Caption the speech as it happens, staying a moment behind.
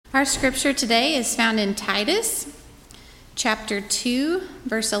Our scripture today is found in Titus, chapter 2,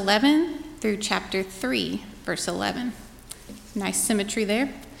 verse 11 through chapter 3, verse 11. Nice symmetry there.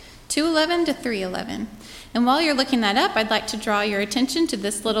 2:11 to 3:11. And while you're looking that up, I'd like to draw your attention to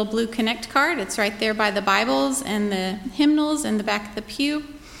this little blue Connect card. It's right there by the Bibles and the hymnals in the back of the pew.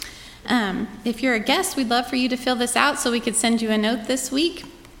 If you're a guest, we'd love for you to fill this out so we could send you a note this week.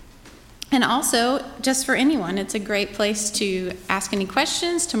 And also, just for anyone, it's a great place to ask any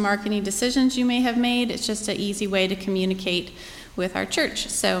questions, to mark any decisions you may have made. It's just an easy way to communicate with our church.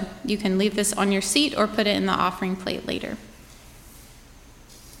 So you can leave this on your seat or put it in the offering plate later.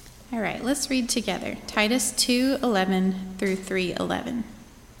 All right, let's read together. Titus 2:11 through 3:11.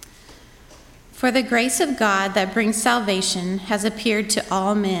 For the grace of God that brings salvation has appeared to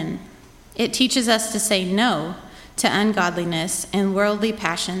all men. It teaches us to say no to ungodliness and worldly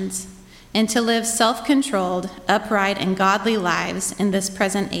passions, and to live self-controlled, upright, and godly lives in this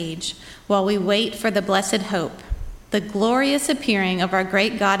present age, while we wait for the blessed hope, the glorious appearing of our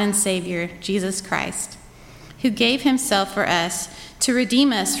great God and Savior, Jesus Christ, who gave himself for us to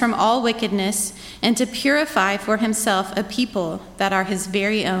redeem us from all wickedness and to purify for himself a people that are his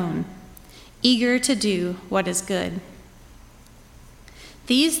very own, eager to do what is good.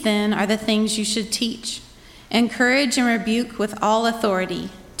 These then are the things you should teach. Encourage and rebuke with all authority.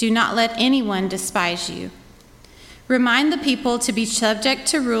 Do not let anyone despise you. Remind the people to be subject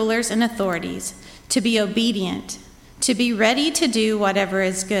to rulers and authorities, to be obedient, to be ready to do whatever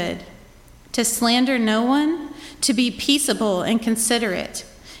is good, to slander no one, to be peaceable and considerate,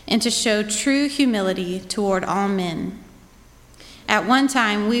 and to show true humility toward all men. At one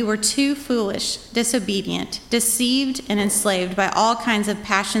time we were too foolish, disobedient, deceived, and enslaved by all kinds of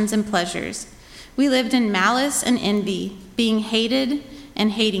passions and pleasures. We lived in malice and envy, being hated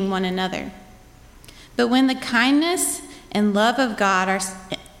and hating one another. But when the kindness and love of God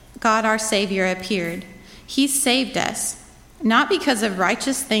our Savior appeared, he saved us, not because of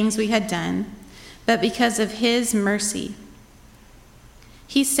righteous things we had done, but because of his mercy.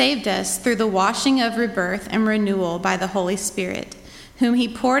 He saved us through the washing of rebirth and renewal by the Holy Spirit, whom he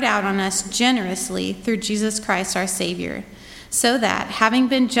poured out on us generously through Jesus Christ our Savior, so that, having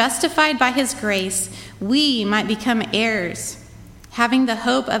been justified by his grace, we might become heirs, having the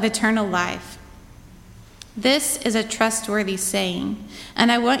hope of eternal life. This is a trustworthy saying,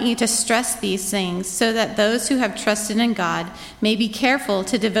 and I want you to stress these things so that those who have trusted in God may be careful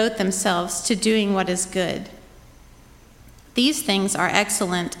to devote themselves to doing what is good. These things are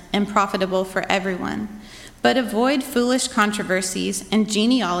excellent and profitable for everyone, but avoid foolish controversies and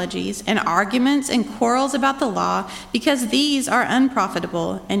genealogies and arguments and quarrels about the law, because these are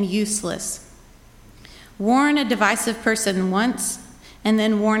unprofitable and useless. Warn a divisive person once, and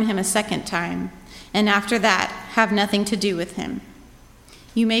then warn him a second time, and after that, have nothing to do with him.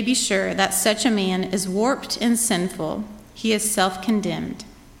 You may be sure that such a man is warped and sinful. He is self-condemned.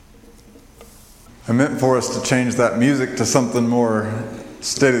 I meant for us to change that music to something more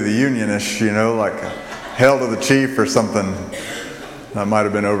State of the Union-ish, like Hail to the Chief or something. That might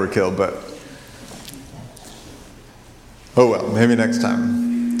have been overkill, but oh well, maybe next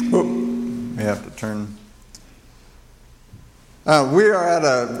time. Oh, we have to turn. We are at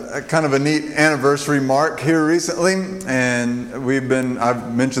a kind of a neat anniversary mark here recently, and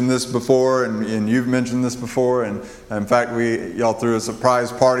I've mentioned this before, and you've mentioned this before, and in fact, y'all threw a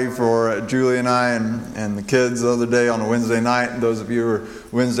surprise party for Julie and I and the kids the other day on a Wednesday night. Those of you who are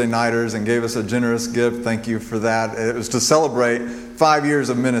Wednesday nighters and gave us a generous gift, thank you for that. It was to celebrate 5 years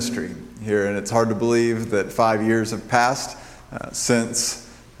of ministry here, and it's hard to believe that 5 years have passed since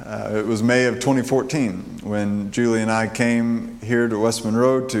it was May of 2014 when Julie and I came here to West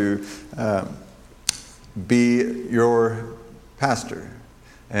Monroe to be your pastor.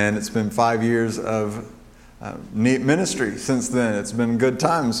 And it's been 5 years of neat ministry since then. It's been good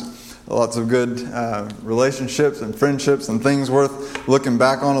times, lots of good relationships and friendships and things worth looking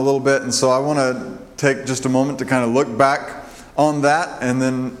back on a little bit. And so I want to take just a moment to kind of look back on that, and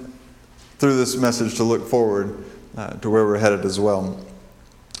then through this message to look forward to where we're headed as well.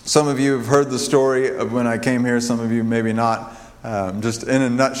 Some of you have heard the story of when I came here, some of you maybe not. Just in a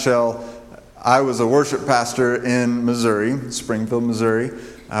nutshell, I was a worship pastor in Missouri, Springfield, Missouri.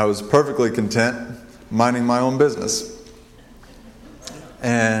 I was perfectly content minding my own business.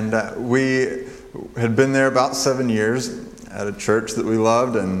 And we had been there about 7 years at a church that we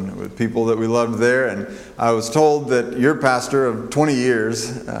loved and with people that we loved there. And I was told that your pastor of 20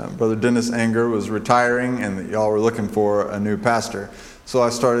 years, Brother Dennis Anger, was retiring and that y'all were looking for a new pastor. So I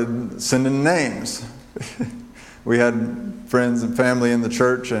started sending names. We had friends and family in the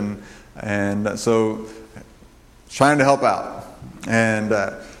church, and so trying to help out. And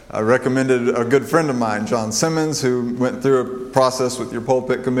recommended a good friend of mine, John Simmons, who went through a process with your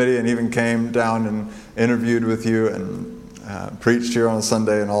pulpit committee and even came down and interviewed with you and preached here on a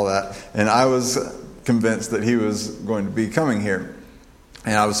Sunday and all that. And I was convinced that he was going to be coming here.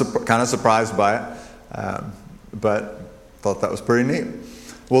 And I was kind of surprised by it, but thought that was pretty neat.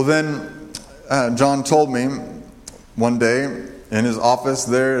 Well, then John told me one day in his office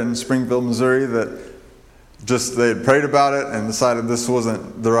there in Springfield, Missouri, that they had prayed about it and decided this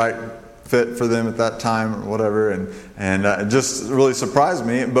wasn't the right fit for them at that time or whatever, and it just really surprised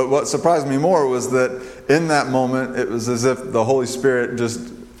me. But what surprised me more was that in that moment, it was as if the Holy Spirit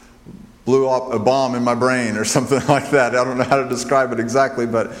just blew up a bomb in my brain or something like that. I don't know how to describe it exactly,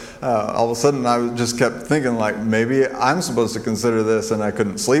 but all of a sudden I just kept thinking, like, maybe I'm supposed to consider this, and I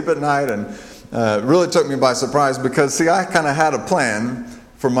couldn't sleep at night, and it really took me by surprise because, see, I kind of had a plan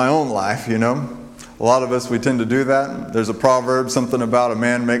for my own life, you know. A lot of us, we tend to do that. There's a proverb, something about a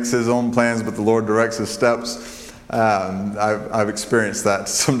man makes his own plans, but the Lord directs his steps. I've experienced that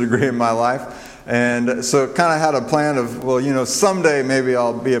to some degree in my life. And so kind of had a plan of, well, you know, someday maybe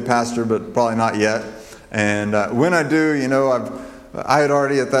I'll be a pastor, but probably not yet. And when I do, you know, I had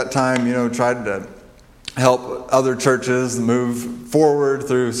already at that time, you know, tried to help other churches move forward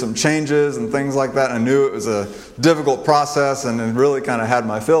through some changes and things like that. I knew it was a difficult process and really kind of had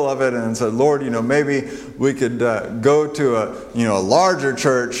my fill of it, and said, Lord, you know, maybe we could go to a larger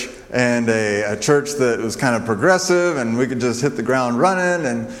church and a church that was kind of progressive, and we could just hit the ground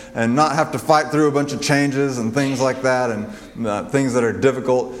running and not have to fight through a bunch of changes and things like that, and things that are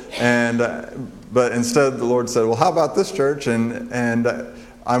difficult. But instead the Lord said, well, how about this church? And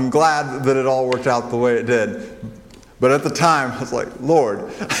I'm glad that it all worked out the way it did. But at the time, I was like, Lord,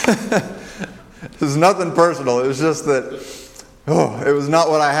 this is nothing personal. It was just that, it was not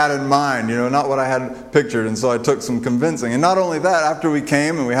what I had in mind, you know, not what I had pictured. And so I took some convincing. And not only that, after we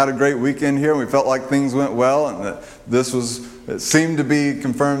came and we had a great weekend here and we felt like things went well and that it seemed to be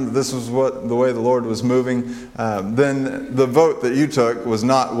confirmed that this was the way the Lord was moving, then the vote that you took was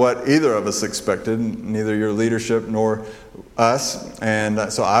not what either of us expected, neither your leadership nor us.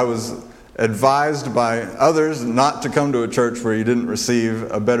 And so I was advised by others not to come to a church where you didn't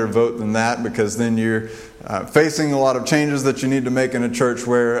receive a better vote than that, because then you're facing a lot of changes that you need to make in a church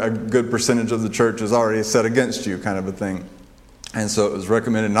where a good percentage of the church is already set against you, kind of a thing. And so it was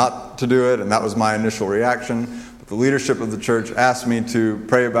recommended not to do it, and that was my initial reaction. But the leadership of the church asked me to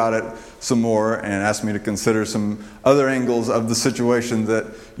pray about it some more and asked me to consider some other angles of the situation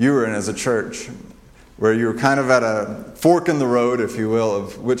that you were in as a church, where you were kind of at a fork in the road, if you will,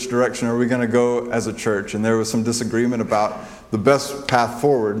 of which direction are we going to go as a church. And there was some disagreement about the best path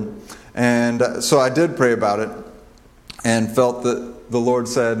forward. And so I did pray about it and felt that the Lord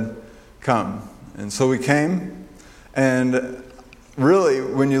said, come. And so we came. And really,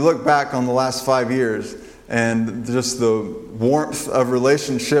 when you look back on the last 5 years and just the warmth of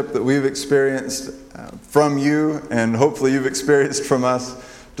relationship that we've experienced from you, and hopefully you've experienced from us,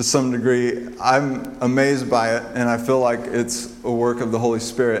 to some degree, I'm amazed by it, and I feel like it's a work of the Holy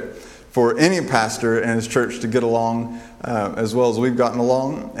Spirit for any pastor and his church to get along as well as we've gotten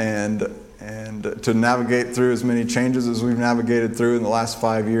along, and to navigate through as many changes as we've navigated through in the last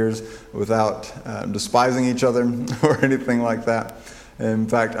 5 years without despising each other or anything like that. In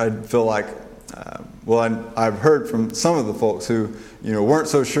fact, I feel like, I've heard from some of the folks who, you know, weren't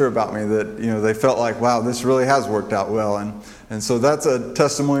so sure about me that, you know, they felt like, wow, this really has worked out well. And so that's a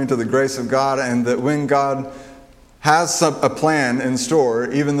testimony to the grace of God, and that when God has a plan in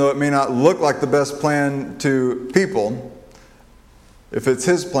store, even though it may not look like the best plan to people, if it's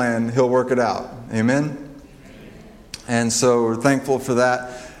His plan, He'll work it out. Amen? And so we're thankful for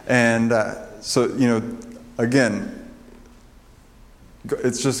that. And so, you know, again,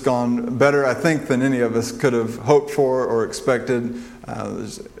 it's just gone better, I think, than any of us could have hoped for or expected.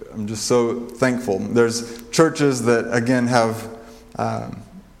 I'm just so thankful. There's churches that, again, have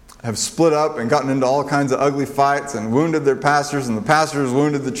split up and gotten into all kinds of ugly fights and wounded their pastors, and the pastors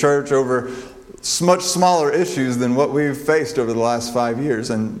wounded the church over much smaller issues than what we've faced over the last 5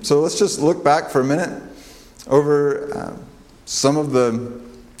 years. And so let's just look back for a minute over some of the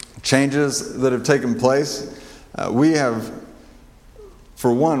changes that have taken place. We have,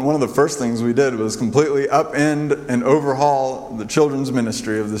 for one of the first things we did was completely upend and overhaul the children's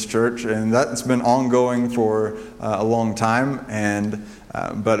ministry of this church, and that's been ongoing for a long time. And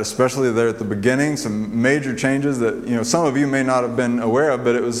but especially there at the beginning, some major changes that, you know, some of you may not have been aware of,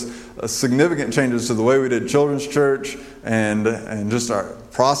 but it was significant changes to the way we did children's church and just our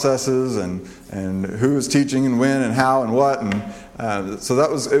processes and who was teaching and when and how and what, and so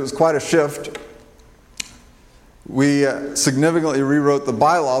it was quite a shift. We significantly rewrote the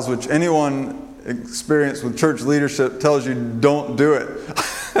bylaws, which anyone experienced with church leadership tells you don't do it.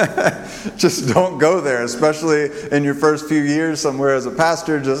 Just don't go there, especially in your first few years somewhere as a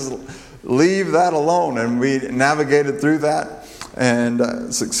pastor. Just leave that alone. And we navigated through that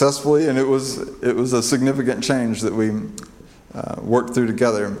and successfully, and it was a significant change that we worked through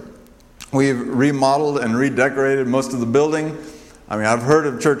together. We've remodeled and redecorated most of the building. I mean, I've heard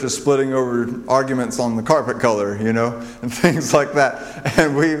of churches splitting over arguments on the carpet color, and things like that.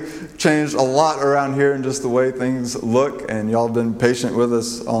 And we've changed a lot around here in just the way things look, and y'all have been patient with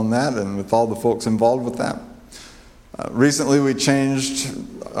us on that and with all the folks involved with that. Recently, we changed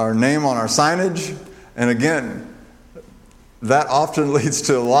our name on our signage, and again, that often leads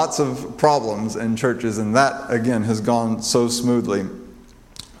to lots of problems in churches, and that, again, has gone so smoothly.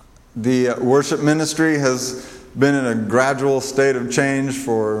 The worship ministry has been in a gradual state of change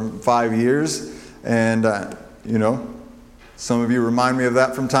for 5 years, and some of you remind me of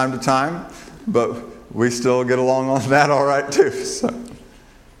that from time to time, but we still get along on that all right too. So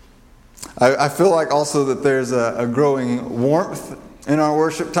I feel like also that there's a growing warmth in our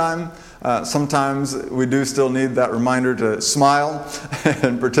worship time. Sometimes we do still need that reminder to smile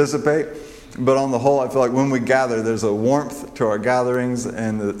and participate. But on the whole, I feel like when we gather, there's a warmth to our gatherings,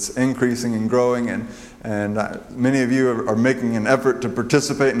 and it's increasing and growing. And many of you are making an effort to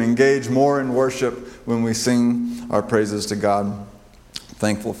participate and engage more in worship when we sing our praises to God.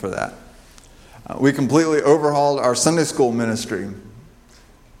 Thankful for that. We completely overhauled our Sunday school ministry.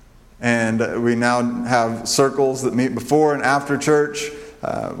 And we now have circles that meet before and after church.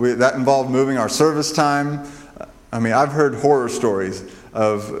 That involved moving our service time. I mean, I've heard horror stories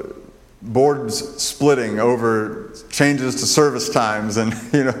of boards splitting over changes to service times, and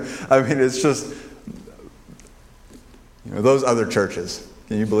it's just those other churches.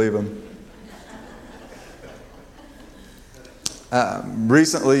 Can you believe them?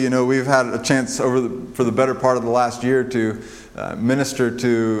 Recently, we've had a chance for the better part of the last year to minister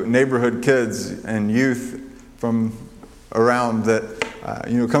to neighborhood kids and youth from around that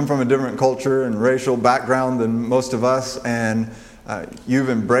come from a different culture and racial background than most of us, and you've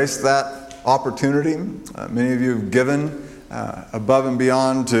embraced that opportunity. Many of you have given above and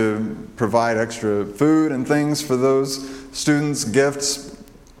beyond to provide extra food and things for those students, gifts,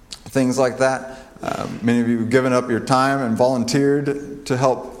 things like that. Many of you have given up your time and volunteered to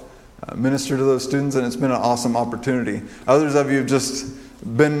help minister to those students, and it's been an awesome opportunity. Others of you have just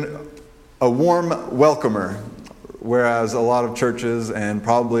been a warm welcomer, whereas a lot of churches, and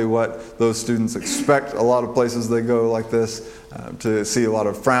probably what those students expect a lot of places they go like this, to see a lot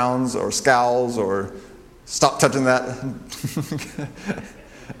of frowns or scowls or stop touching that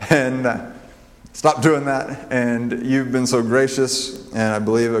and stop doing that. And you've been so gracious, and I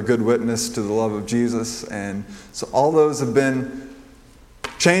believe a good witness to the love of Jesus. And so all those have been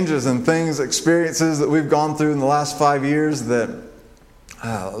changes and things, experiences that we've gone through in the last 5 years that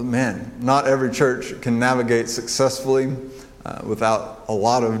not every church can navigate successfully without a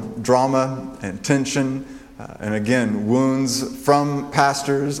lot of drama and tension, and again, wounds from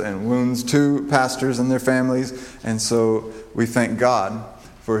pastors and wounds to pastors and their families. And so we thank God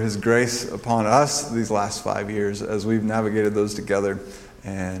for His grace upon us these last 5 years as we've navigated those together.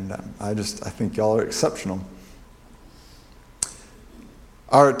 And I think y'all are exceptional.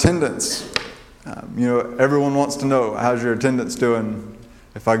 Our attendance, everyone wants to know, how's your attendance doing?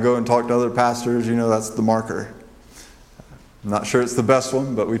 If I go and talk to other pastors, that's the marker. I'm not sure it's the best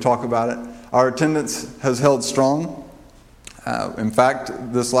one, but we talk about it. Our attendance has held strong. In fact,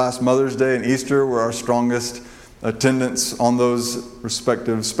 this last Mother's Day and Easter were our strongest attendance on those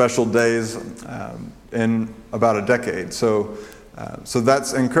respective special days in about a decade. So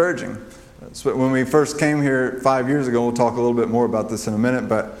that's encouraging. So when we first came here 5 years ago, we'll talk a little bit more about this in a minute,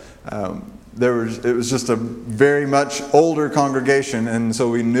 but it was just a very much older congregation, and so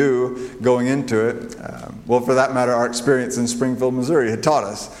we knew going into it, for that matter, our experience in Springfield, Missouri had taught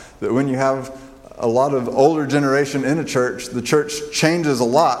us that when you have a lot of older generation in a church, the church changes a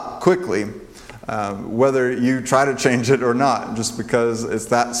lot quickly, whether you try to change it or not, just because it's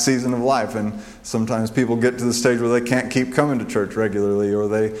that season of life. And sometimes people get to the stage where they can't keep coming to church regularly, or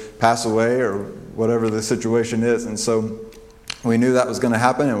they pass away, or whatever the situation is. And so we knew that was going to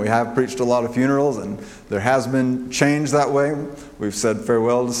happen, and we have preached a lot of funerals, and there has been change that way. We've said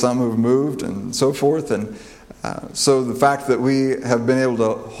farewell to some who've moved and so forth. And so the fact that we have been able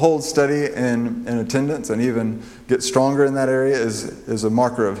to hold steady in attendance and even get stronger in that area is a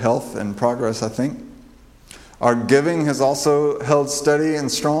marker of health and progress, I think. Our giving has also held steady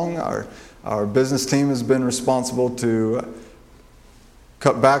and strong. Our business team has been responsible to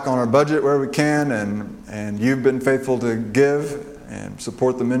cut back on our budget where we can, and you've been faithful to give and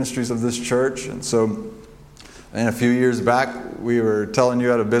support the ministries of this church. And so, and a few years back, we were telling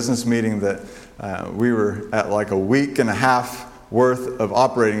you at a business meeting that we were at like a week and a half worth of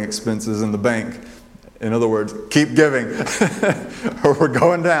operating expenses in the bank. In other words, keep giving or we're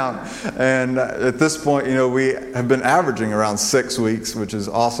going down. And at this point, we have been averaging around 6 weeks, which is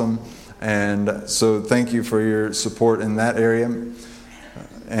awesome. And so thank you for your support in that area.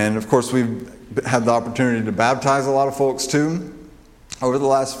 And of course, we've had the opportunity to baptize a lot of folks too over the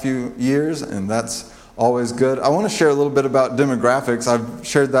last few years, and that's always good. I want to share a little bit about demographics. I've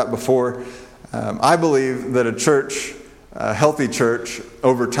shared that before. I believe that a healthy church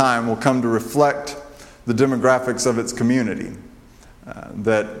over time will come to reflect the demographics of its community.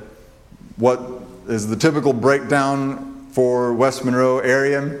 That what is the typical breakdown for West Monroe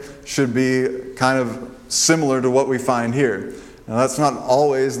area should be kind of similar to what we find here. Now, that's not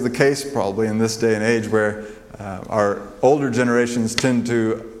always the case probably in this day and age, where our older generations tend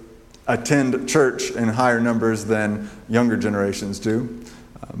to attend church in higher numbers than younger generations do.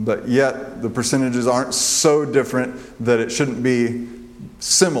 But yet the percentages aren't so different that it shouldn't be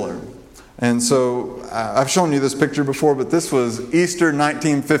similar. And so I've shown you this picture before, but this was Easter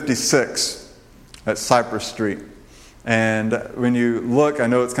 1956 at Cypress Street. And when you look, I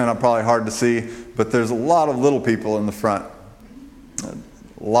know it's kind of probably hard to see, but there's a lot of little people in the front. A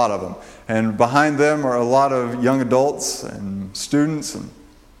lot of them. And behind them are a lot of young adults and students and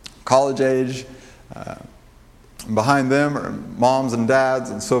college age. Behind them are moms and dads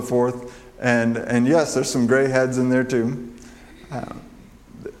and so forth. And yes, there's some gray heads in there too.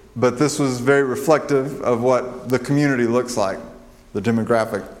 But this was very reflective of what the community looks like, the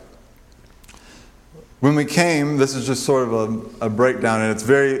demographic. When we came, this is just sort of a breakdown, and it's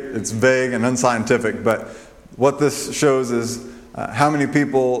vague and unscientific, but what this shows is how many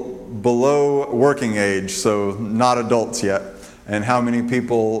people below working age, so not adults yet, and how many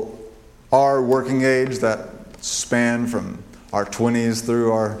people are working age, that span from our 20s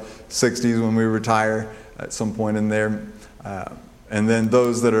through our 60s when we retire at some point in there, and then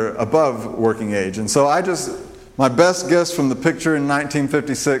those that are above working age. And so my best guess from the picture in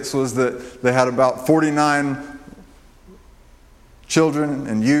 1956 was that they had about 49 children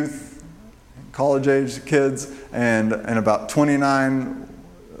and youth, college-age kids, and about 29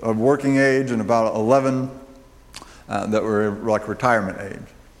 of working age, and about 11 that were like retirement age.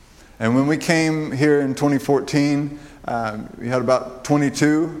 And when we came here in 2014, we had about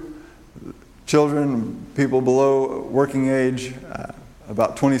 22 children, people below working age,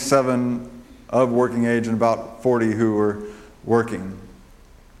 about 27 of working age, and about 40 who were working,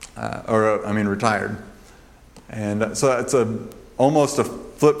 retired. And so it's almost a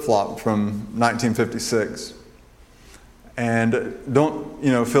flip-flop from 1956. And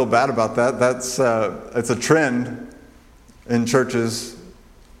don't feel bad about that. It's a trend in churches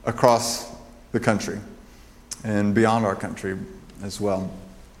across the country and beyond our country as well.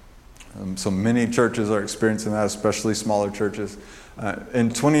 So many churches are experiencing that, especially smaller churches. In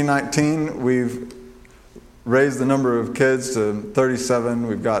 2019, we've raised the number of kids to 37.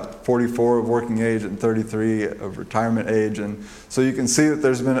 We've got 44 of working age and 33 of retirement age. And so you can see that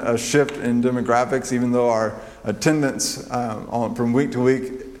there's been a shift in demographics, even though our attendance from week to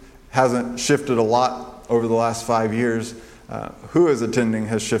week hasn't shifted a lot over the last 5 years. Who is attending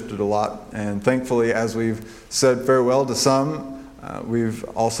has shifted a lot. And thankfully, as we've said farewell to some, we've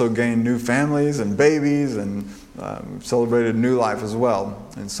also gained new families and babies, and celebrated new life as well.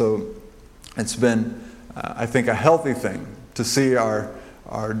 And so it's been, I think, a healthy thing to see our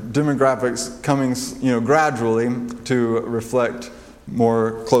demographics coming, gradually to reflect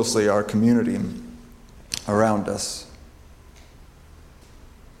more closely our community around us.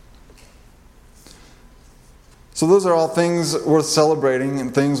 So those are all things worth celebrating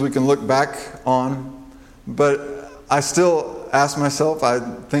and things we can look back on. But I still ask myself, I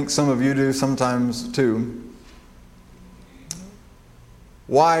think some of you do sometimes too,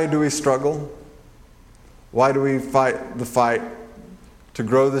 why do we struggle? Why do we fight the fight to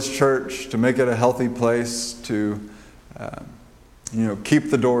grow this church, to make it a healthy place, to keep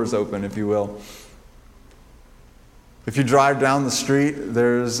the doors open, if you will? If you drive down the street,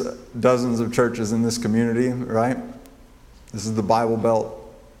 there's dozens of churches in this community, right? This is the Bible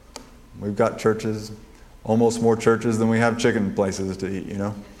Belt. We've got churches, almost more churches than we have chicken places to eat,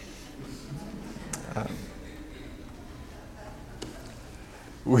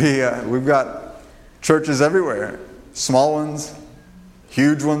 We've got churches everywhere, small ones,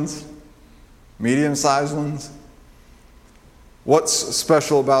 huge ones, medium-sized ones. What's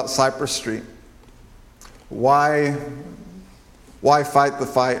special about Cypress Street? Why Why fight the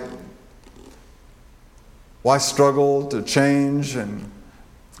fight? Why struggle to change and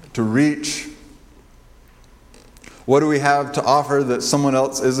to reach? What do we have to offer that someone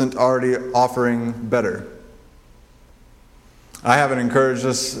else isn't already offering better? I haven't encouraged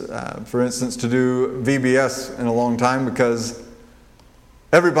us, for instance, to do VBS in a long time because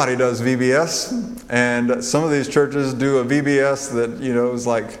everybody does VBS, and some of these churches do a VBS that, is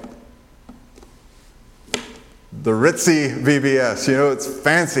like the ritzy VBS. It's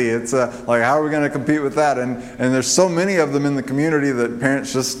fancy. It's like, how are we going to compete with that? And there's so many of them in the community that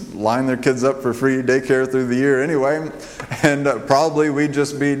parents just line their kids up for free daycare through the year anyway. And probably we'd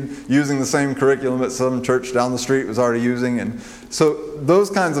just be using the same curriculum that some church down the street was already using. And so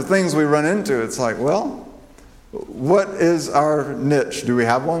those kinds of things we run into. It's like, well, what is our niche? Do we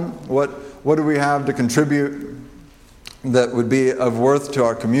have one? What do we have to contribute that would be of worth to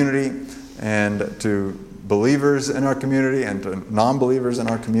our community and to believers in our community and to non-believers in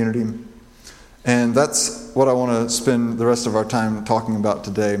our community? And that's what I want to spend the rest of our time talking about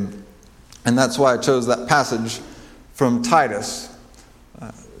today. And that's why I chose that passage from Titus.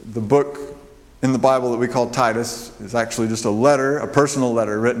 The book in the Bible that we call Titus is actually just a personal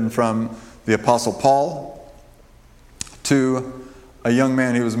letter written from the Apostle Paul to a young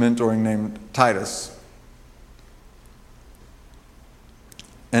man he was mentoring named Titus.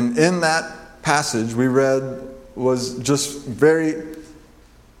 And in that passage we read was just very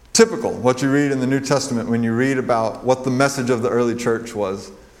typical what you read in the New Testament when you read about what the message of the early church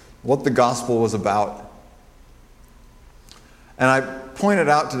was, what the gospel was about. And I point it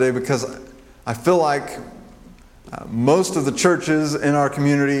out today because I feel like most of the churches in our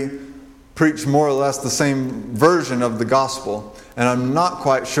community preach more or less the same version of the gospel, and I'm not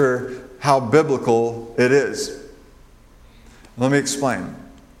quite sure how biblical it is. Let me explain.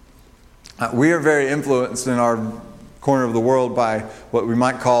 We are very influenced in our corner of the world by what we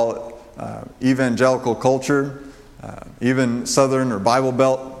might call evangelical culture, even Southern or Bible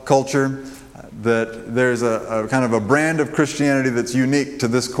Belt culture, that there's a kind of a brand of Christianity that's unique to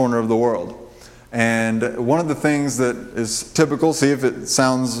this corner of the world. And one of the things that is typical, see if it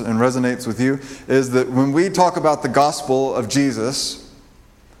sounds and resonates with you, is that when we talk about the gospel of Jesus,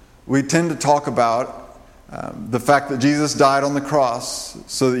 we tend to talk about the fact that Jesus died on the cross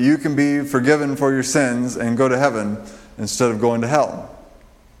so that you can be forgiven for your sins and go to heaven instead of going to hell.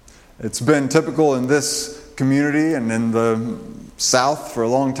 It's been typical in this community and in the South for a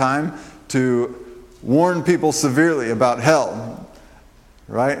long time to warn people severely about hell,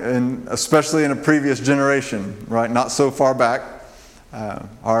 right? And especially in a previous generation, right? Not so far back.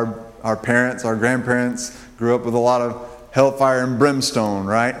 Our parents, our grandparents grew up with a lot of hellfire and brimstone,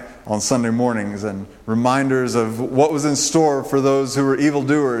 right? On Sunday mornings, and reminders of what was in store for those who were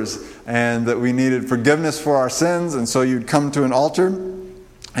evildoers, and that we needed forgiveness for our sins. And so you'd come to an altar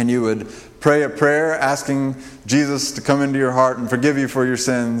and you would pray a prayer asking Jesus to come into your heart and forgive you for your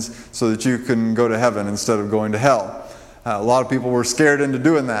sins so that you can go to heaven instead of going to hell. A lot of people were scared into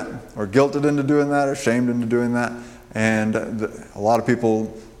doing that, or guilted into doing that, or shamed into doing that. And a lot of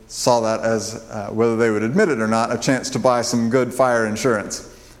people saw that as, whether they would admit it or not, a chance to buy some good fire insurance.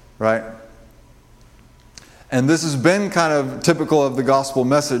 Right? And this has been kind of typical of the gospel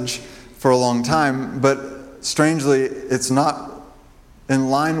message for a long time, but strangely, it's not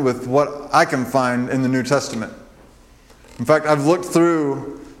in line with what I can find in the New Testament. In fact, I've looked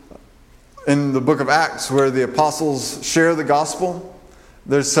through in the book of Acts where the apostles share the gospel.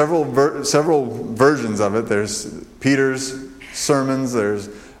 There's several versions of it. There's Peter's sermons, there's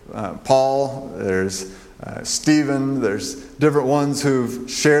Paul, there's Stephen, there's different ones who've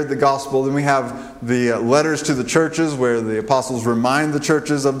shared the gospel. Then we have the letters to the churches where the apostles remind the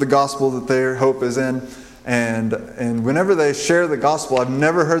churches of the gospel that their hope is in. And whenever they share the gospel, I've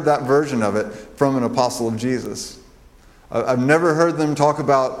never heard that version of it from an apostle of Jesus. I've never heard them talk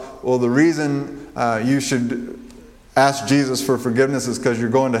about, well, the reason you should ask Jesus for forgiveness is because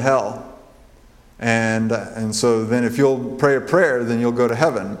you're going to hell. And so then if you'll pray a prayer, then you'll go to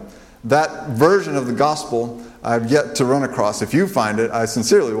heaven. That version of the gospel I've yet to run across. If you find it, I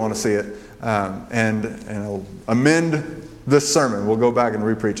sincerely want to see it. And I'll amend this sermon. We'll go back and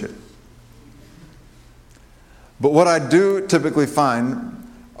repreach it. But what I do typically find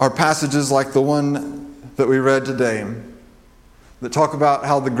are passages like the one that we read today that talk about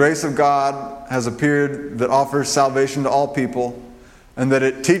how the grace of God has appeared that offers salvation to all people, and that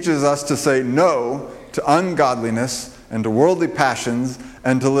it teaches us to say no to ungodliness and to worldly passions,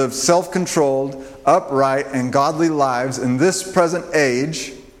 and to live self-controlled, upright, and godly lives in this present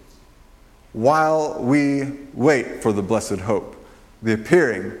age while we wait for the blessed hope, the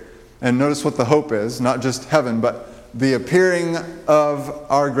appearing. And notice what the hope is, not just heaven, but the appearing of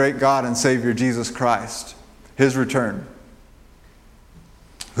our great God and Savior Jesus Christ, his return,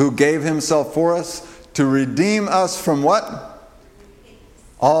 who gave himself for us to redeem us from what?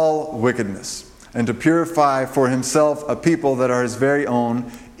 All wickedness, and to purify for himself a people that are his very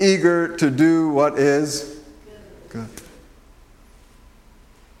own, eager to do what is good.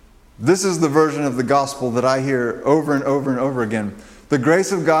 This is the version of the gospel that I hear over and over and over again. The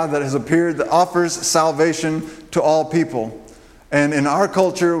grace of God that has appeared that offers salvation to all people. And in our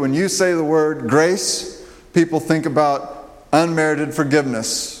culture, when you say the word grace, people think about unmerited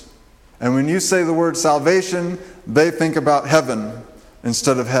forgiveness. And when you say the word salvation, they think about heaven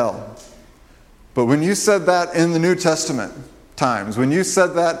instead of hell. But when you said that in the New Testament times, when you said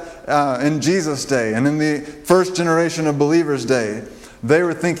that in Jesus' day and in the first generation of believers' day, they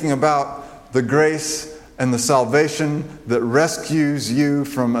were thinking about the grace and the salvation that rescues you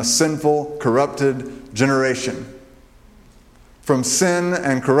from a sinful, corrupted generation. From sin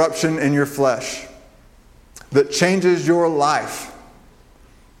and corruption in your flesh. That changes your life.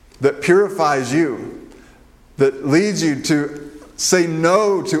 That purifies you. That leads you to say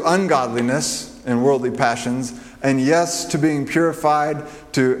no to ungodliness and worldly passions. And yes to being purified,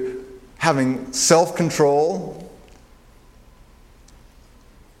 to having self-control.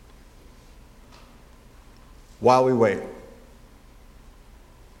 While we wait.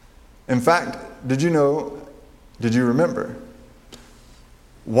 In fact, did you remember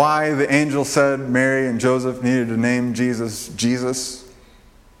why the angel said Mary and Joseph needed to name Jesus Jesus?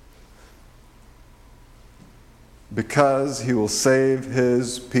 Because he will save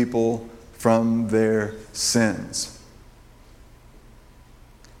his people from their sins.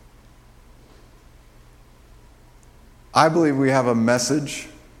 I believe we have a message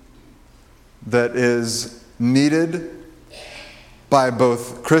that is needed by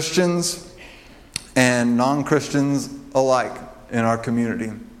both Christians and non-Christians alike in our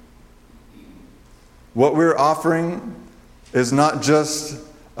community. What we're offering is not just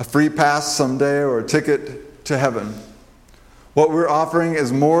a free pass someday or a ticket to heaven. What we're offering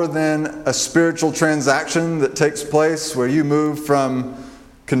is more than a spiritual transaction that takes place where you move from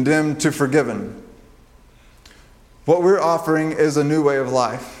condemned to forgiven. What we're offering is a new way of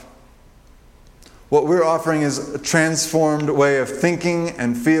life. What we're offering is a transformed way of thinking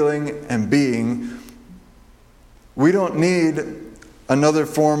and feeling and being. We don't need another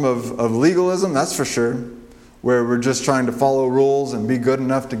form of legalism, that's for sure, where we're just trying to follow rules and be good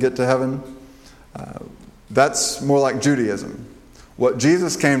enough to get to heaven. That's more like Judaism. What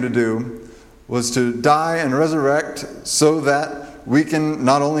Jesus came to do was to die and resurrect so that we can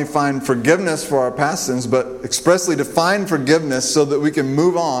not only find forgiveness for our past sins, but expressly define forgiveness so that we can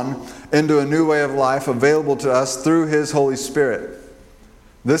move on into a new way of life available to us through his Holy Spirit.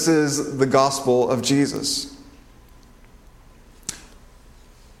 This is the gospel of Jesus.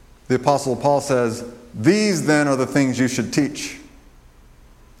 The Apostle Paul says, "These then are the things you should teach."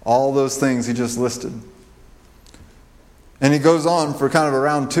 All those things he just listed. And he goes on for kind of a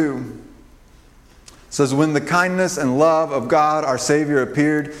round two. Says, "When the kindness and love of God our Savior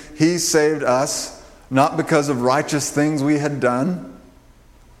appeared, he saved us, not because of righteous things we had done."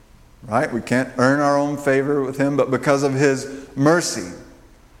 Right? We can't earn our own favor with him, but because of his mercy.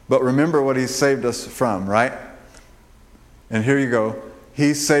 But remember what he saved us from, right? And here you go.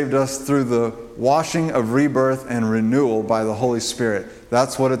 He saved us through the washing of rebirth and renewal by the Holy Spirit.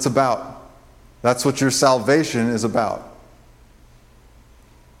 That's what it's about. That's what your salvation is about.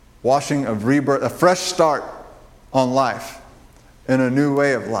 Washing of rebirth, a fresh start on life, in a new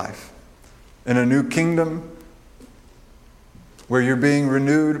way of life, in a new kingdom where you're being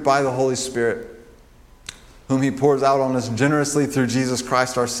renewed by the Holy Spirit, whom he pours out on us generously through Jesus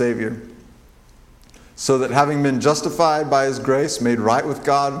Christ our Savior, so that having been justified by his grace, made right with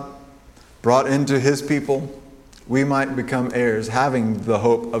God, brought into his people, we might become heirs, having the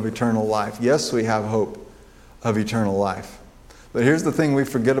hope of eternal life. Yes, we have hope of eternal life. But here's the thing we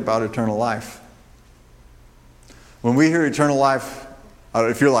forget about eternal life. When we hear eternal life,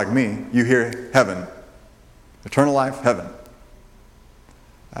 if you're like me, you hear heaven. Eternal life, heaven.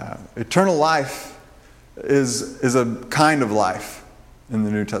 Eternal life is a kind of life in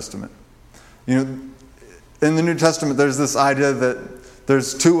the New Testament. You know, in the New Testament, there's this idea that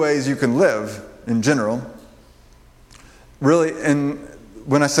there's two ways you can live in general. Really,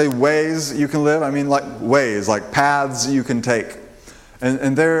 when I say ways you can live, I mean like ways, like paths you can take.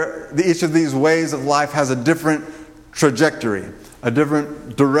 And each of these ways of life has a different trajectory, a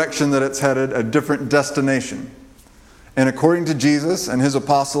different direction that it's headed, a different destination. And according to Jesus and his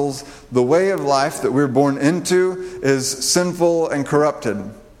apostles, the way of life that we're born into is sinful and corrupted.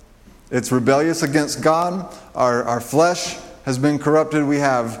 It's rebellious against God. Our flesh has been corrupted. We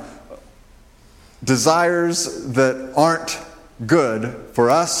have desires that aren't good for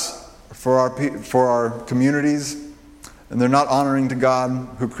us, for our communities, and they're not honoring to God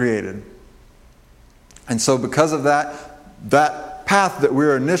who created. And so because of that path that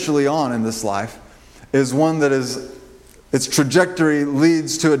we're initially on in this life is one that its trajectory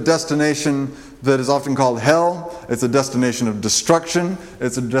leads to a destination that is often called hell. It's a destination of destruction.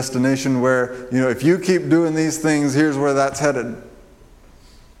 It's a destination where, if you keep doing these things, here's where that's headed.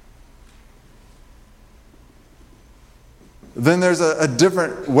 Then there's a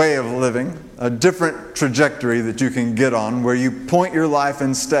different way of living, a different trajectory that you can get on, where you point your life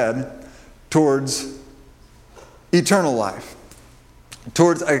instead towards eternal life,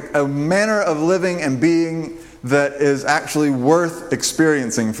 towards a manner of living and being that is actually worth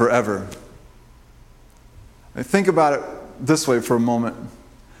experiencing forever. Think about it this way for a moment.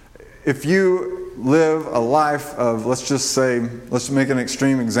 If you live a life of, let's make an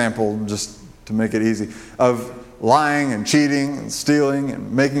extreme example just to make it easy, of lying and cheating and stealing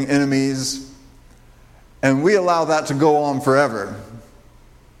and making enemies, and we allow that to go on forever,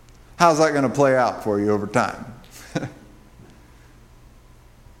 how's that going to play out for you over time?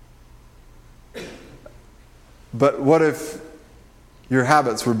 But what if your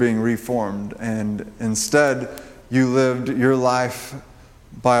habits were being reformed and instead you lived your life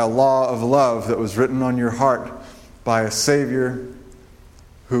by a law of love that was written on your heart by a Savior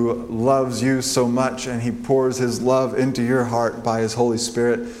who loves you so much, and He pours His love into your heart by His Holy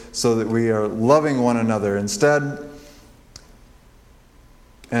Spirit so that we are loving one another instead,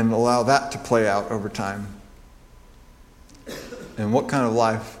 and allow that to play out over time? And what kind of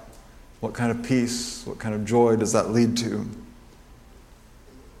life, what kind of peace, what kind of joy does that lead to?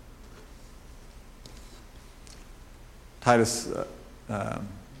 Titus,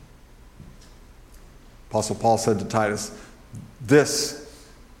 Apostle Paul said to Titus, this,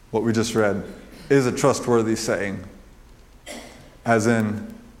 what we just read, is a trustworthy saying. As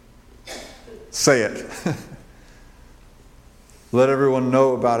in, say it. Let everyone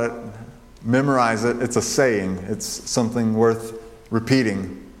know about it. Memorize it. It's a saying. It's something worth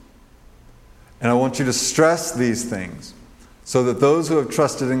repeating. And I want you to stress these things so that those who have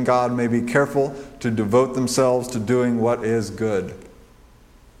trusted in God may be careful to devote themselves to doing what is good.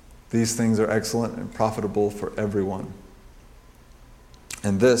 These things are excellent and profitable for everyone.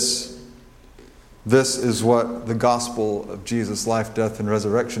 And this is what the gospel of Jesus' life, death, and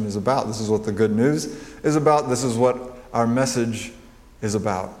resurrection is about. This is what the good news is about. This is what our message is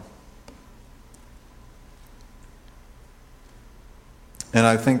about. And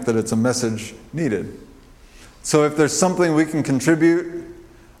I think that it's a message needed. So if there's something we can contribute,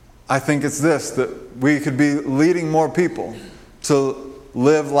 I think it's this, that we could be leading more people to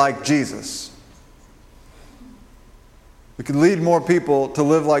live like Jesus. We could lead more people to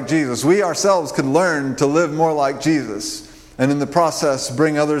live like Jesus. We ourselves could learn to live more like Jesus, and in the process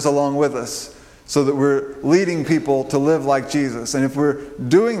bring others along with us so that we're leading people to live like Jesus. And if we're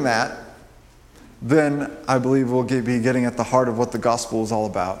doing that, then I believe we'll be getting at the heart of what the gospel is all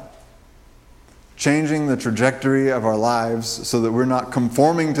about. Changing the trajectory of our lives so that we're not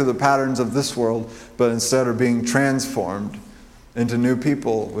conforming to the patterns of this world, but instead are being transformed into new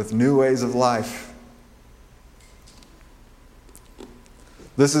people with new ways of life.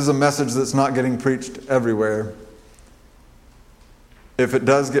 This is a message that's not getting preached everywhere. If it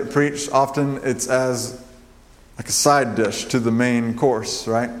does get preached, often it's as like a side dish to the main course,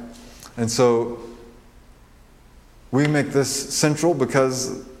 right? And so we make this central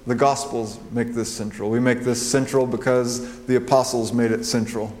because the Gospels make this central. We make this central because the apostles made it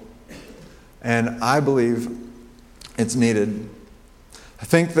central. And I believe it's needed. I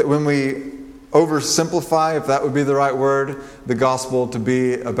think that when we oversimplify, if that would be the right word, the gospel to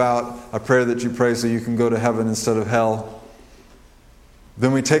be about a prayer that you pray so you can go to heaven instead of hell,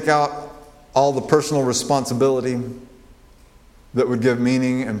 then we take out all the personal responsibility that would give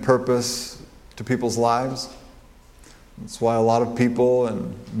meaning and purpose to people's lives. That's why a lot of people,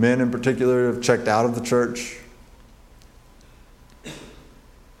 and men in particular, have checked out of the church.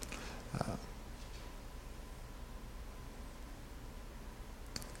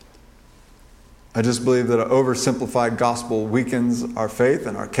 I just believe that an oversimplified gospel weakens our faith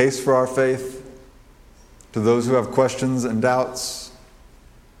and our case for our faith. To those who have questions and doubts,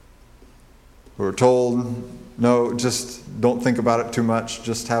 who are told, no, just don't think about it too much,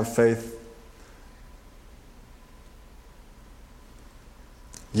 just have faith.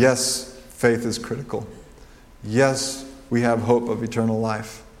 Yes, faith is critical. Yes, we have hope of eternal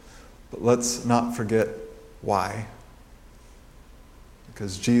life. But let's not forget why.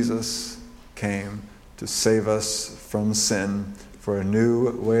 Because Jesus came to save us from sin, for a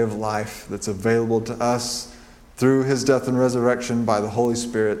new way of life that's available to us through his death and resurrection by the Holy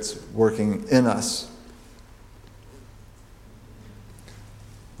Spirit's working in us.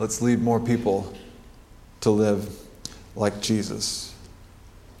 Let's lead more people to live like Jesus.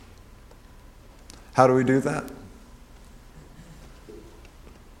 How do we do that?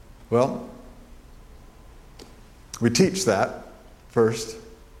 Well, we teach that first.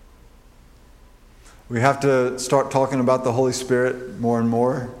 We have to start talking about the Holy Spirit more and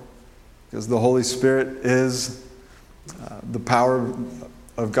more, because the Holy Spirit is the power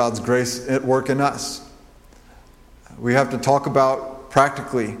of God's grace at work in us. We have to talk about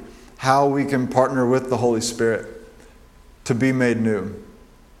practically how we can partner with the Holy Spirit to be made new,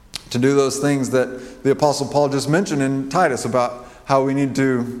 to do those things that the Apostle Paul just mentioned in Titus about how we need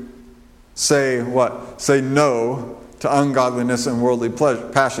to say what? Say no to ungodliness and worldly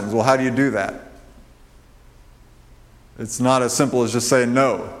passions. Well, how do you do that? It's not as simple as just saying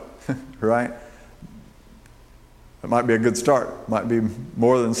no, right? It might be a good start. Might be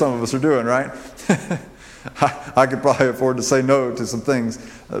more than some of us are doing, right? I could probably afford to say no to some things,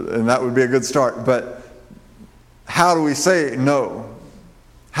 and that would be a good start. But how do we say no?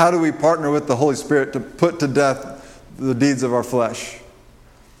 How do we partner with the Holy Spirit to put to death the deeds of our flesh?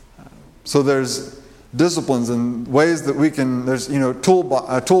 So there's disciplines and ways that we can, there's a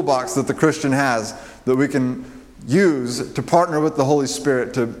toolbox that the Christian has that we can use to partner with the Holy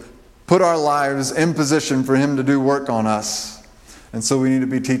Spirit to put our lives in position for him to do work on us. And so we need to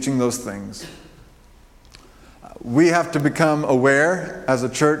be teaching those things. We have to become aware as a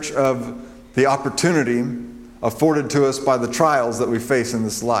church of the opportunity afforded to us by the trials that we face in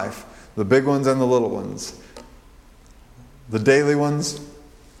this life. The big ones and the little ones. The daily ones,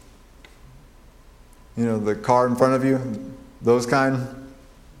 the car in front of you, those kind.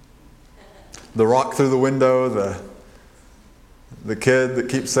 The rock through the window, the kid that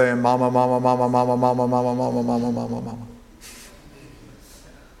keeps saying, "Mama, mama, mama, mama, mama, mama, mama, mama, mama,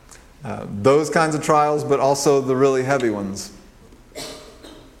 mama." Those kinds of trials, but also the really heavy ones.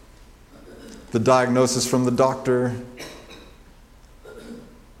 The diagnosis from the doctor,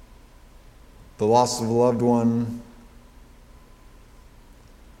 the loss of a loved one,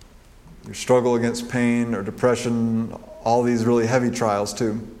 your struggle against pain or depression, all these really heavy trials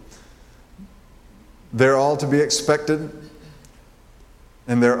too. They're all to be expected,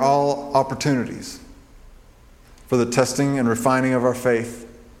 and they're all opportunities for the testing and refining of our faith.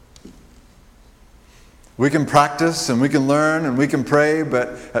 We can practice and we can learn and we can pray, but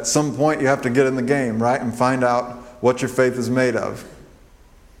at some point you have to get in the game, right? And find out what your faith is made of.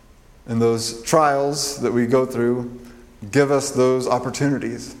 And those trials that we go through give us those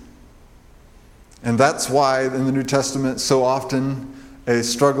opportunities. And that's why in the New Testament so often a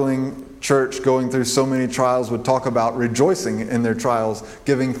struggling church going through so many trials would talk about rejoicing in their trials,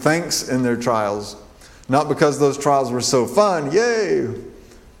 giving thanks in their trials. Not because those trials were so fun, yay!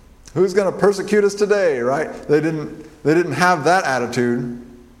 Who's going to persecute us today, right? They didn't have that attitude.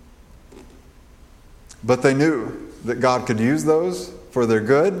 But they knew that God could use those for their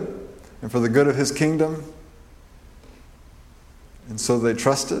good and for the good of his kingdom. And so they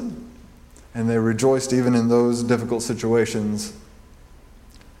trusted and they rejoiced even in those difficult situations,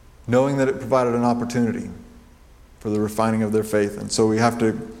 knowing that it provided an opportunity for the refining of their faith. And so we have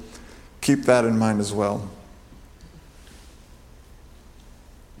to keep that in mind as well.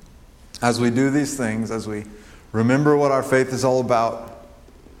 As we do these things, as we remember what our faith is all about,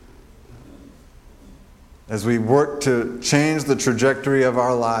 as we work to change the trajectory of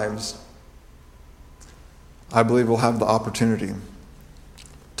our lives, I believe we'll have the opportunity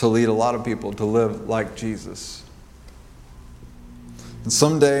to lead a lot of people to live like Jesus. And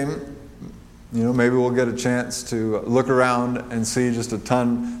someday, maybe we'll get a chance to look around and see just a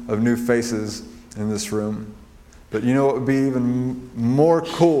ton of new faces in this room. But what would be even more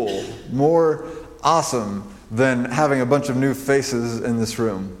cool, more awesome than having a bunch of new faces in this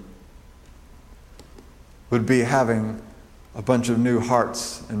room would be having a bunch of new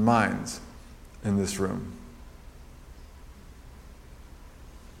hearts and minds in this room.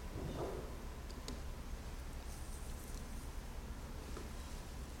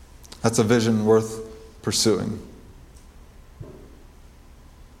 That's a vision worth pursuing.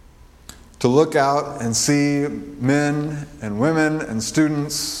 To look out and see men and women and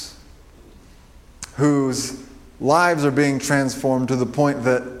students whose lives are being transformed to the point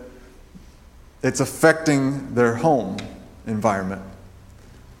that it's affecting their home environment,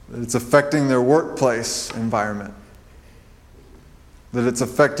 that it's affecting their workplace environment, that it's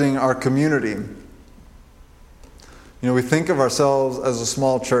affecting our community. We think of ourselves as a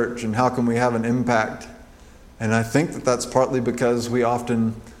small church and how can we have an impact? And I think that that's partly because we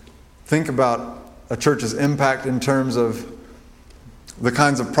often think about a church's impact in terms of the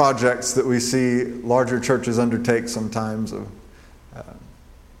kinds of projects that we see larger churches undertake sometimes.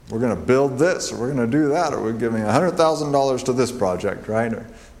 We're going to build this, or we're going to do that, or we're giving $100,000 to this project, right? Or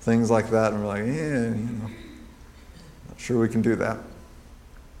things like that. And we're like, not sure we can do that.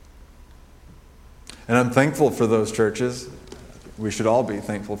 And I'm thankful for those churches. We should all be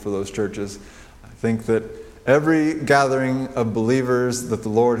thankful for those churches. I think that every gathering of believers that the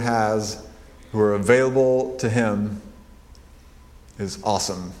Lord has who are available to Him is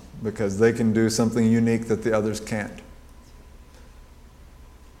awesome, because they can do something unique that the others can't.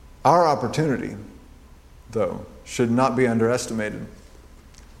 Our opportunity, though, should not be underestimated.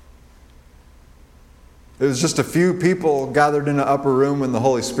 It was just a few people gathered in an upper room when the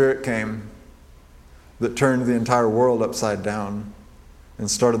Holy Spirit came that turned the entire world upside down and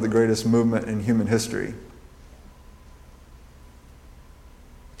started the greatest movement in human history.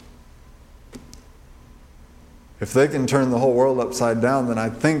 If they can turn the whole world upside down, then I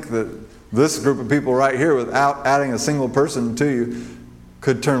think that this group of people right here, without adding a single person to you,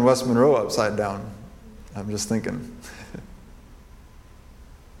 could turn West Monroe upside down. I'm just thinking.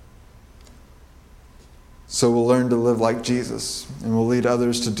 So we'll learn to live like Jesus, and we'll lead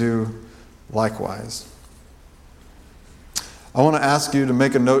others to do likewise. I want to ask you to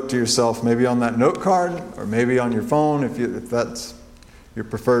make a note to yourself, maybe on that note card, or maybe on your phone, if that's your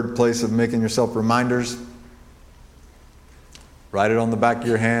preferred place of making yourself reminders. Write it on the back of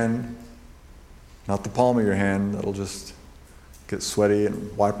your hand, not the palm of your hand. That'll just get sweaty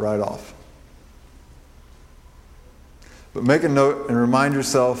and wipe right off. But make a note and remind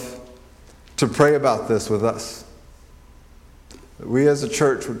yourself to pray about this with us. That we as a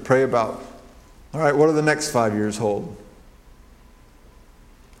church would pray about, all right, what do the next 5 years hold?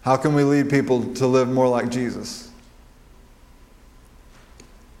 How can we lead people to live more like Jesus?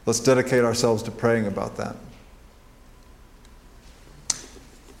 Let's dedicate ourselves to praying about that.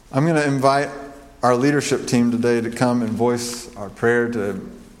 I'm going to invite our leadership team today to come and voice our prayer to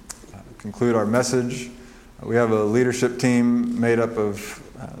conclude our message. We have a leadership team made up of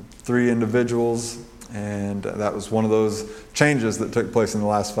 3 individuals, and that was one of those changes that took place in the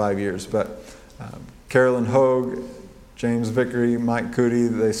last 5 years. But Carolyn Hogue, James Vickery, Mike Cootie,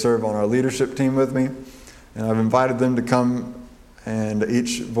 they serve on our leadership team with me, and I've invited them to come and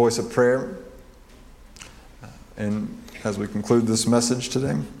each voice a prayer and as we conclude this message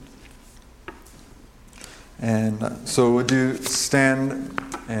today. And so would you stand,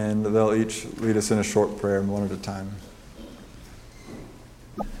 and they'll each lead us in a short prayer, one at a time.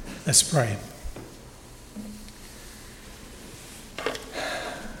 Let's pray.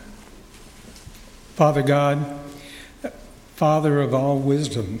 Father God, Father of all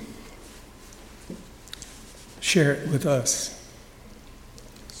wisdom, share it with us.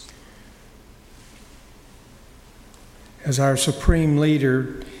 As our supreme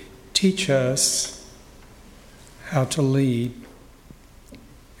leader, teach us how to lead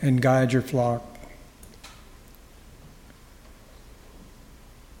and guide your flock.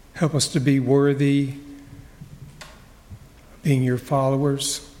 Help us to be worthy of being your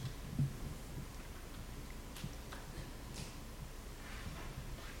followers.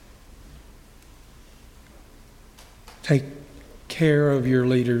 Take care of your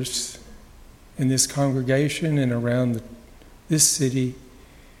leaders in this congregation and around this city.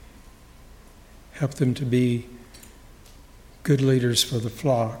 Help them to be good leaders for the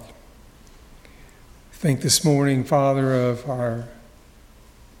flock. Think this morning, Father, of our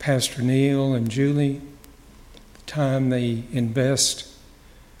Pastor Neil and Julie, the time they invest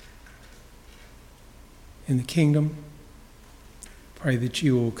in the kingdom. Pray that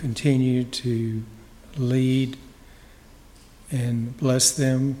you will continue to lead and bless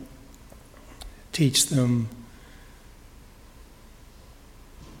them, teach them,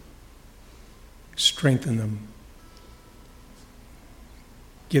 strengthen them.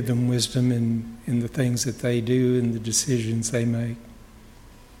 Give them wisdom in the things that they do and the decisions they make.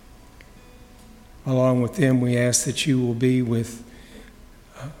 Along with them, we ask that you will be with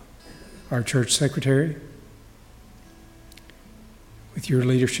our church secretary, with your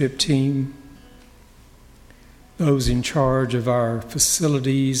leadership team, those in charge of our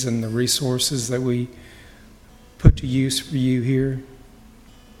facilities and the resources that we put to use for you here.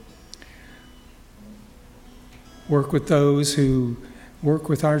 Work with those who work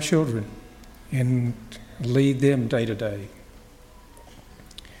with our children and lead them day to day.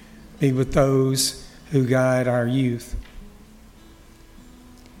 Be with those who guide our youth.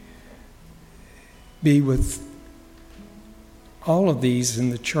 Be with all of these in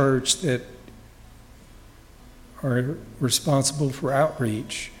the church that are responsible for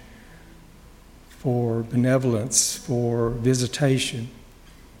outreach, for benevolence, for visitation.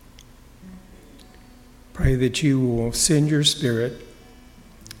 Pray that you will send your Spirit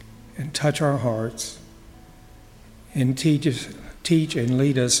and touch our hearts and teach and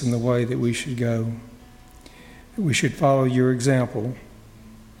lead us in the way that we should go, that we should follow your example.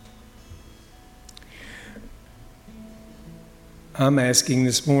 I'm asking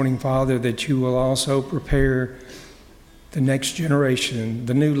this morning, Father, that you will also prepare the next generation,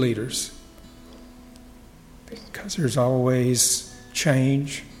 the new leaders, because there's always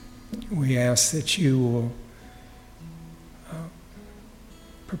change. We ask that you will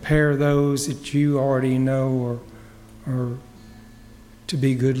prepare those that you already know or to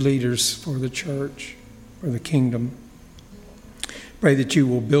be good leaders for the church, for the kingdom. Pray that you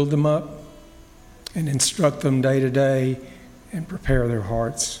will build them up and instruct them day to day and prepare their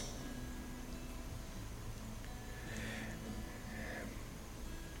hearts.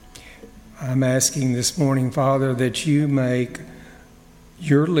 I'm asking this morning, Father, that you make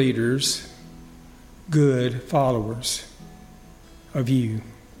your leaders good followers of you,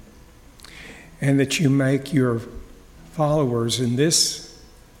 and that you make your followers in this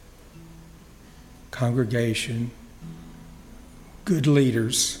congregation good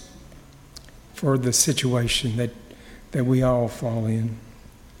leaders for the situation that we all fall in,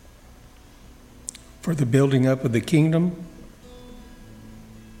 for the building up of the kingdom,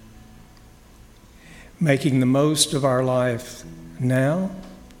 making the most of our life now,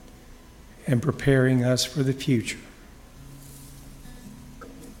 and preparing us for the future.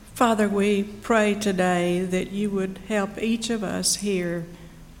 Father, we pray today that you would help each of us here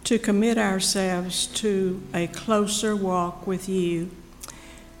to commit ourselves to a closer walk with you.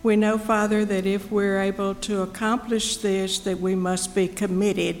 We know, Father, that if we're able to accomplish this, that we must be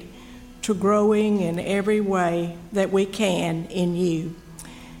committed to growing in every way that we can in you.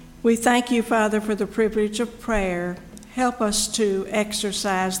 We thank you, Father, for the privilege of prayer. Help us to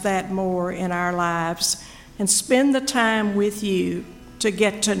exercise that more in our lives and spend the time with you to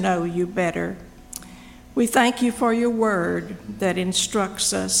get to know you better. We thank you for your word that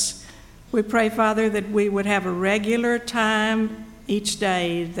instructs us. We pray, Father, that we would have a regular time each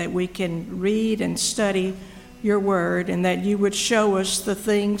day that we can read and study your word, and that you would show us the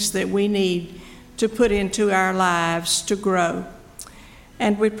things that we need to put into our lives to grow.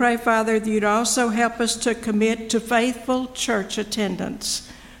 And we pray, Father, that you'd also help us to commit to faithful church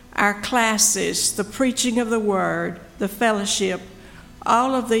attendance, our classes, the preaching of the word, the fellowship.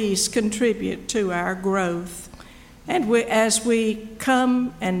 All of these contribute to our growth. And as we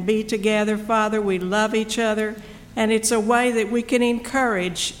come and be together, Father, we love each other, and it's a way that we can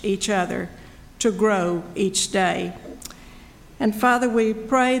encourage each other to grow each day. And Father, we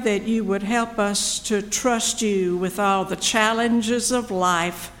pray that you would help us to trust you with all the challenges of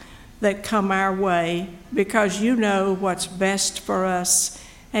life that come our way, because you know what's best for us,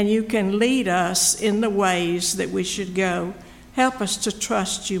 and you can lead us in the ways that we should go. Help us to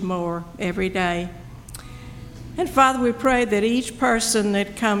trust you more every day. And Father, we pray that each person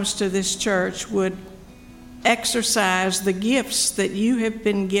that comes to this church would exercise the gifts that you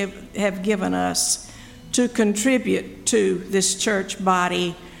have given us to contribute to this church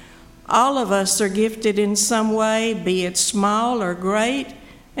body. All of us are gifted in some way, be it small or great,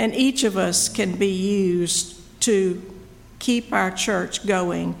 and each of us can be used to keep our church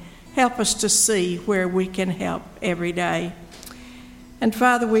going. Help us to see where we can help every day. And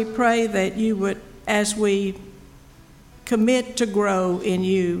Father, we pray that you would, as we commit to grow in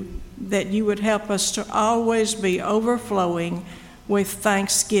you, that you would help us to always be overflowing with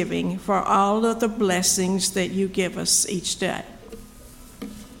thanksgiving for all of the blessings that you give us each day.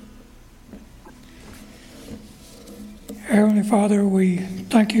 Heavenly Father, we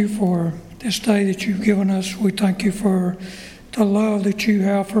thank you for this day that you've given us. We thank you for the love that you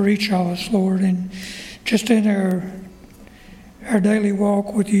have for each of us, Lord, and just in our daily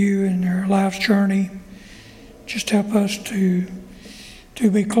walk with you and our life's journey. Just help us to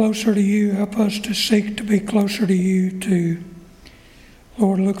be closer to you. Help us to seek to be closer to you, to,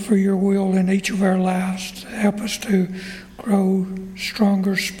 Lord, look for your will in each of our lives. Help us to grow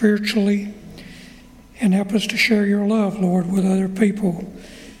stronger spiritually, and help us to share your love, Lord, with other people,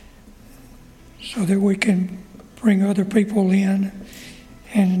 so that we can bring other people in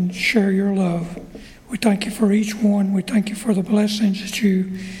and share your love. We thank you for each one. We thank you for the blessings that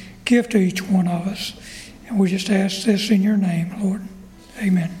you give to each one of us. And we just ask this in your name, Lord.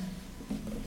 Amen.